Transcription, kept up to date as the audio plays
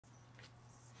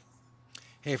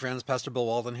Hey friends, Pastor Bill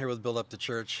Walden here with Build Up the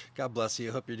Church. God bless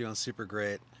you. Hope you're doing super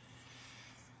great.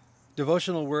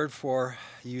 Devotional word for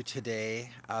you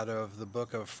today out of the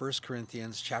book of 1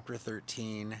 Corinthians chapter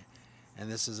 13,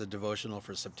 and this is a devotional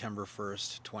for September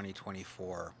 1st,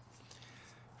 2024.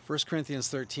 1 Corinthians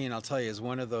 13, I'll tell you, is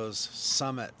one of those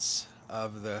summits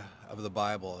of the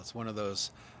Bible. It's one of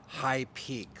those high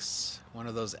peaks, one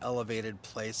of those elevated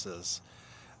places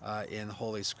in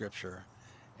Holy Scripture.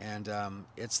 And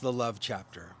it's the love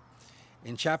chapter.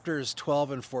 In chapters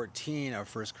 12 and 14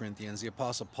 of 1 Corinthians, the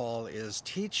Apostle Paul is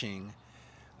teaching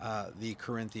the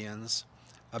Corinthians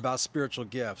about spiritual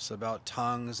gifts, about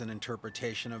tongues and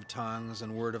interpretation of tongues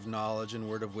and word of knowledge and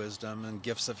word of wisdom and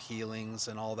gifts of healings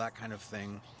and all that kind of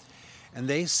thing. And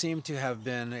they seem to have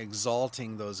been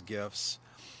exalting those gifts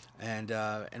and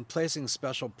placing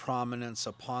special prominence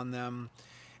upon them.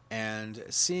 And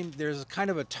there's kind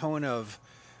of a tone of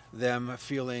them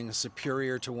feeling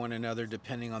superior to one another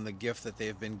depending on the gift that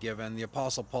they've been given. The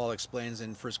Apostle Paul explains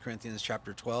in 1 Corinthians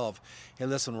chapter 12, hey,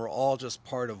 listen, we're all just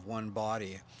part of one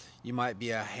body. You might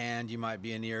be a hand, you might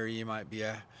be an ear, you might be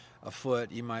a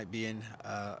foot, you might be in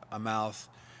a mouth,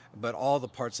 but all the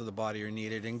parts of the body are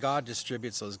needed, and God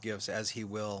distributes those gifts as He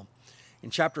will.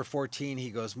 In chapter 14, he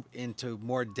goes into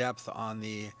more depth on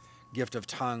the gift of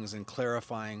tongues and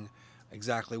clarifying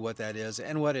exactly what that is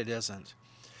and what it isn't.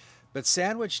 But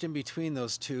sandwiched in between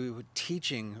those two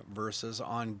teaching verses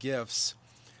on gifts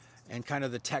and kind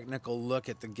of the technical look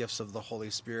at the gifts of the Holy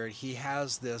Spirit, he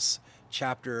has this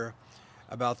chapter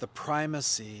about the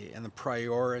primacy and the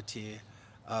priority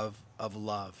of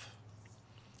love.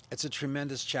 It's a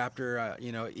tremendous chapter.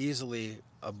 Easily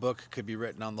a book could be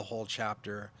written on the whole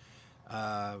chapter,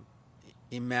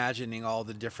 imagining all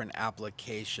the different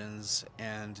applications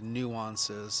and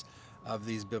nuances of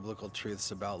these biblical truths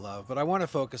about love. But I want to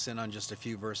focus in on just a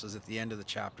few verses at the end of the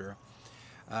chapter.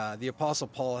 The Apostle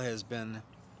Paul has been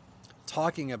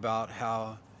talking about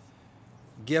how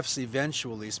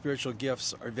spiritual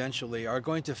gifts eventually are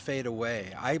going to fade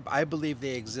away. I believe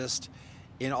they exist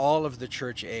in all of the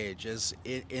church age,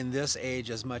 in this age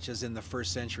as much as in the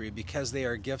first century, because they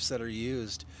are gifts that are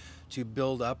used to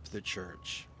build up the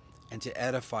church and to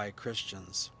edify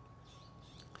Christians.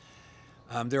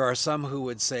 There are some who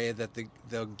would say that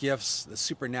the gifts, the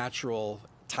supernatural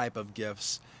type of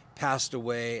gifts, passed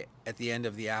away at the end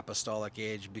of the apostolic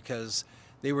age because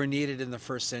they were needed in the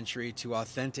first century to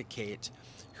authenticate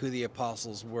who the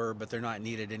apostles were, but they're not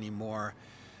needed anymore.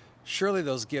 Surely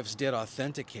those gifts did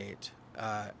authenticate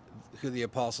who the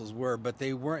apostles were, but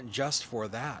they weren't just for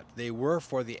that. They were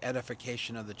for the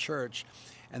edification of the church,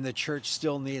 and the church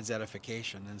still needs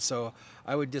edification. And so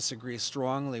I would disagree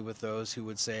strongly with those who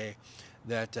would say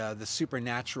that the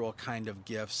supernatural kind of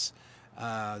gifts,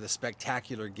 the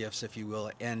spectacular gifts, if you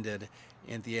will, ended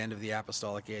at the end of the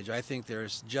apostolic age. I think they're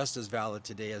just as valid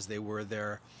today as they were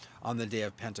there on the day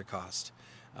of Pentecost,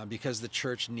 because the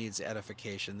church needs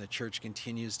edification. The church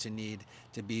continues to need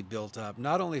to be built up,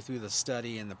 not only through the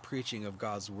study and the preaching of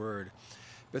God's word,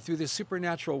 but through the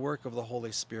supernatural work of the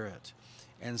Holy Spirit.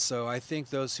 And so I think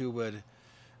those who would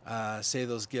say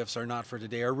those gifts are not for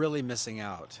today are really missing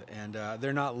out. And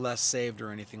they're not less saved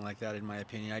or anything like that, in my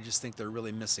opinion. I just think they're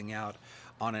really missing out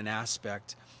on an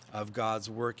aspect of God's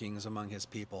workings among His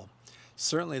people.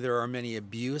 Certainly there are many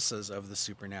abuses of the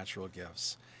supernatural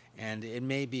gifts. And it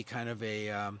may be kind of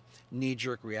a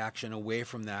knee-jerk reaction away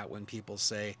from that when people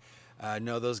say,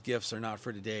 no, those gifts are not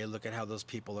for today. Look at how those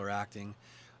people are acting.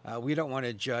 We don't want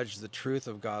to judge the truth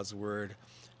of God's word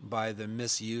by the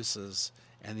misuses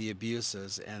and the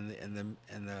abuses and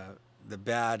the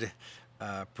bad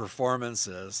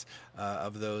performances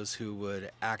of those who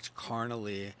would act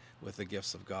carnally with the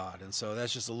gifts of God. And so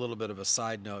that's just a little bit of a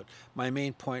side note. My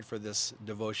main point for this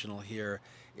devotional here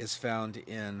is found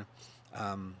in,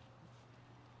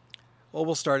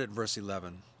 we'll start at verse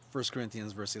 11. 1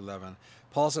 Corinthians verse 11.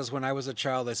 Paul says, when I was a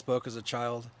child, I spoke as a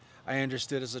child. I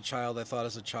understood as a child. I thought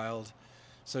as a child.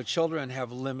 So children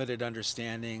have limited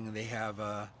understanding. They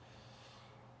have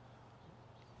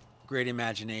great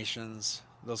imaginations,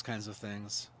 those kinds of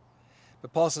things.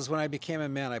 But Paul says, when I became a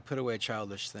man, I put away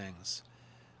childish things.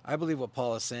 I believe what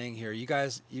Paul is saying here, you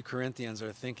Corinthians,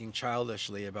 are thinking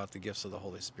childishly about the gifts of the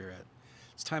Holy Spirit.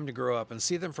 It's time to grow up and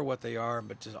see them for what they are,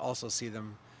 but to also see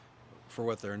them for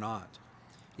what they're not.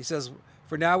 He says,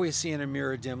 for now we see in a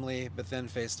mirror dimly, but then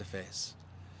face to face.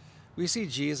 We see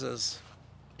Jesus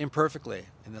imperfectly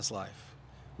in this life.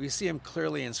 We see Him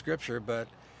clearly in Scripture, but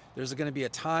there's going to be a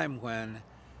time when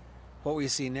what we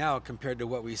see now compared to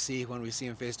what we see when we see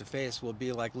Him face to face will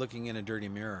be like looking in a dirty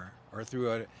mirror or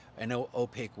through an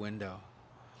opaque window.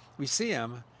 We see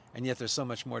Him, and yet there's so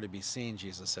much more to be seen,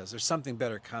 Jesus says. There's something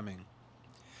better coming.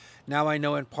 Now I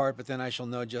know in part, but then I shall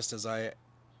know just as I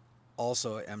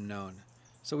also am known.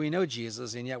 So we know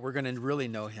Jesus, and yet we're going to really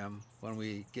know him when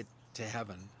we get to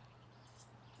heaven.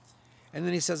 And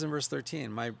then he says in verse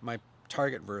 13, my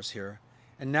target verse here,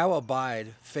 and now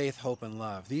abide faith, hope, and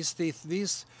love. These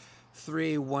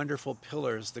three wonderful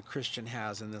pillars the Christian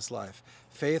has in this life.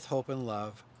 Faith, hope, and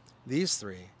love. These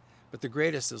three. But the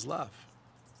greatest is love.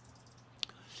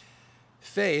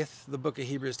 Faith, the book of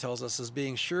Hebrews tells us, is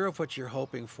being sure of what you're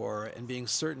hoping for and being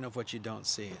certain of what you don't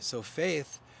see. So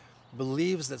faith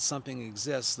believes that something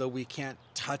exists, though we can't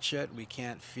touch it, we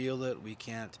can't feel it, we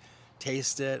can't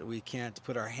taste it, we can't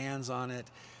put our hands on it.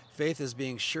 Faith is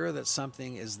being sure that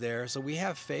something is there. So we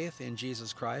have faith in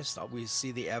Jesus Christ. We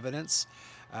see the evidence.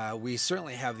 We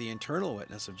certainly have the internal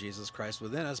witness of Jesus Christ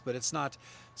within us, but it's not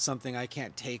something I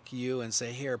can't take you and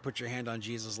say, here, put your hand on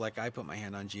Jesus like I put my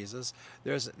hand on Jesus.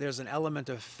 There's an element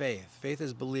of faith. Faith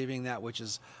is believing that which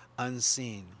is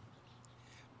unseen.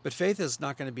 But faith is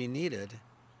not going to be needed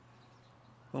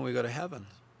when we go to heaven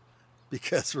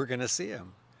because we're going to see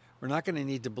him. We're not going to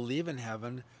need to believe in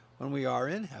heaven when we are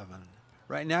in heaven.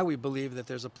 Right now we believe that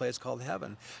there's a place called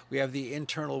heaven. We have the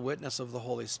internal witness of the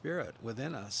Holy Spirit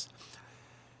within us,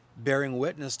 bearing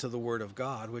witness to the Word of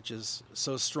God, which is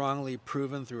so strongly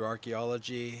proven through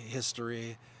archaeology,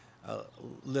 history,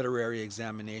 literary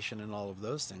examination, and all of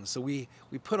those things. So we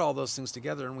put all those things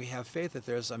together and we have faith that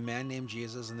there's a man named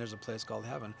Jesus and there's a place called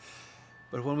heaven.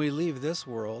 But when we leave this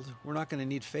world, we're not going to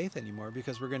need faith anymore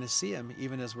because we're going to see him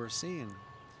even as we're seen.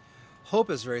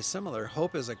 Hope is very similar.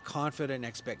 Hope is a confident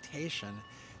expectation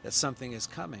that something is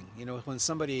coming. You know, when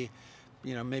somebody,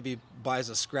 maybe buys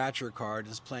a scratcher card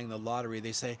and is playing the lottery,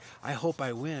 they say, I hope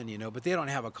I win, but they don't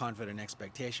have a confident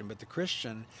expectation. But the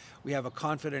Christian, we have a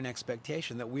confident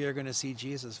expectation that we are going to see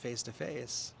Jesus face to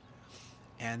face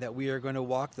and that we are going to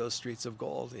walk those streets of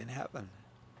gold in heaven.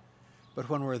 But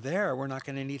when we're there, we're not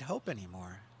going to need hope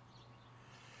anymore.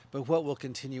 But what will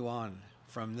continue on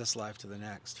from this life to the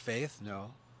next? Faith?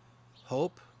 No.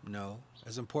 Hope? No.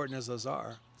 As important as those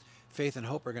are, faith and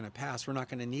hope are going to pass. We're not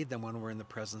going to need them when we're in the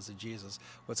presence of Jesus.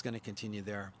 What's going to continue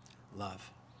there? Love.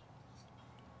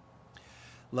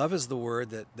 Love is the word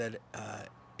that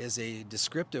is a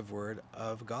descriptive word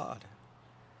of God.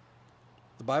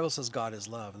 The Bible says God is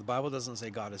love. The Bible doesn't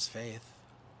say God is faith.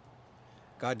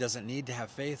 God doesn't need to have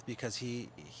faith because he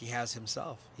has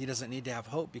himself. He doesn't need to have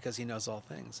hope because he knows all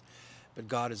things. But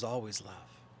God is always love.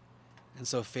 And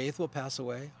so faith will pass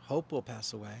away. Hope will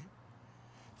pass away.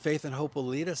 Faith and hope will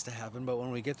lead us to heaven, but when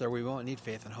we get there, we won't need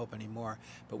faith and hope anymore,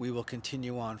 but we will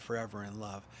continue on forever in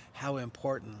love. How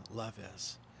important love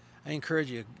is. I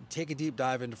encourage you, take a deep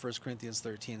dive into 1 Corinthians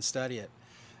 13, study it,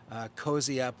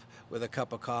 cozy up with a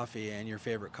cup of coffee and your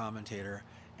favorite commentator,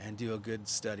 and do a good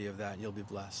study of that, and you'll be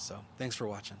blessed. So thanks for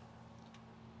watching.